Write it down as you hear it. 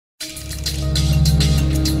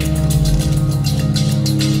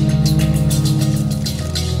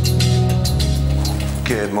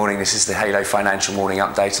Good morning, this is the Halo Financial Morning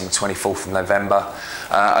Update on the 24th of November.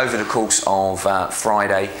 Over the course of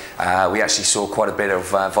Friday, we actually saw quite a bit of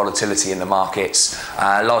volatility in the markets,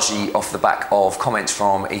 largely off the back of comments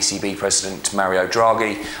from ECB President Mario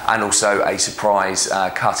Draghi and also a surprise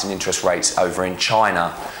cut in interest rates over in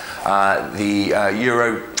China. The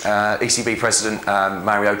ECB President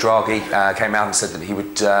Mario Draghi came out and said that he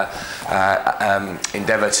would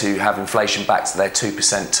endeavour to have inflation back to their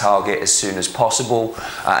 2% target as soon as possible,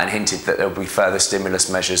 and hinted that there will be further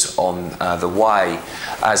stimulus measures on the way.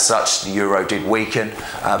 As such, the euro did weaken,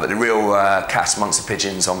 but the real cat amongst the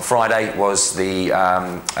pigeons on Friday was the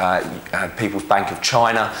People's Bank of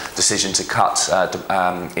China decision to cut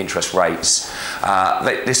interest rates.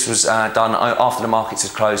 This was done after the markets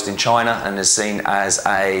had closed in China and is seen as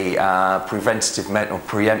a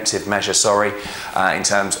preemptive measure, in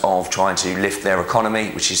terms of trying to lift their economy,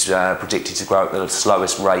 which is predicted to grow at the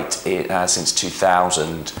slowest rate since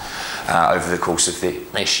 2000 over the course of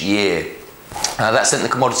this year. That sent the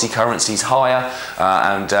commodity currencies higher,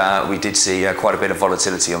 and we did see quite a bit of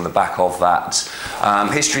volatility on the back of that.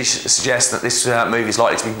 History suggests that this move is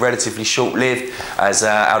likely to be relatively short-lived, as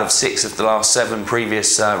out of 6 of the last 7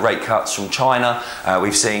 previous rate cuts from China,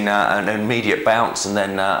 we've seen an immediate bounce and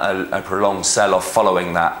then a prolonged sell-off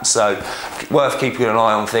following that. So worth keeping an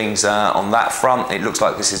eye on things on that front. It looks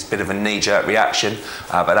like this is a bit of a knee-jerk reaction,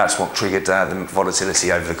 but that's what triggered the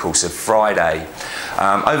volatility over the course of Friday.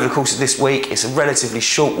 Over the course of this week, it's a relatively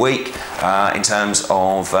short week in terms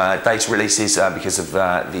of data releases because of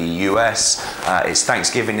the US. It's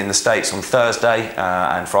Thanksgiving in the States on Thursday,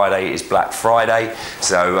 and Friday is Black Friday,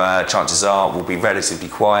 so chances are we'll be relatively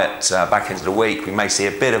quiet back into the week. We may see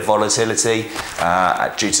a bit of volatility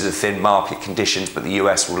due to the thin market conditions, but the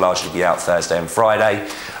US will largely be out Thursday and Friday.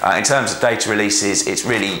 In terms of data releases, it's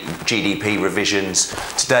really GDP revisions.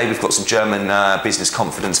 Today we've got some German business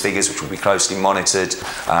confidence figures which will be closely monitored,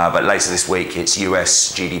 but later this week it's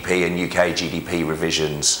US GDP and UK GDP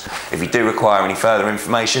revisions. If you do require any further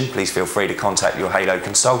information, please feel free to contact your Halo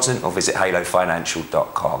consultant or visit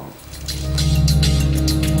halofinancial.com.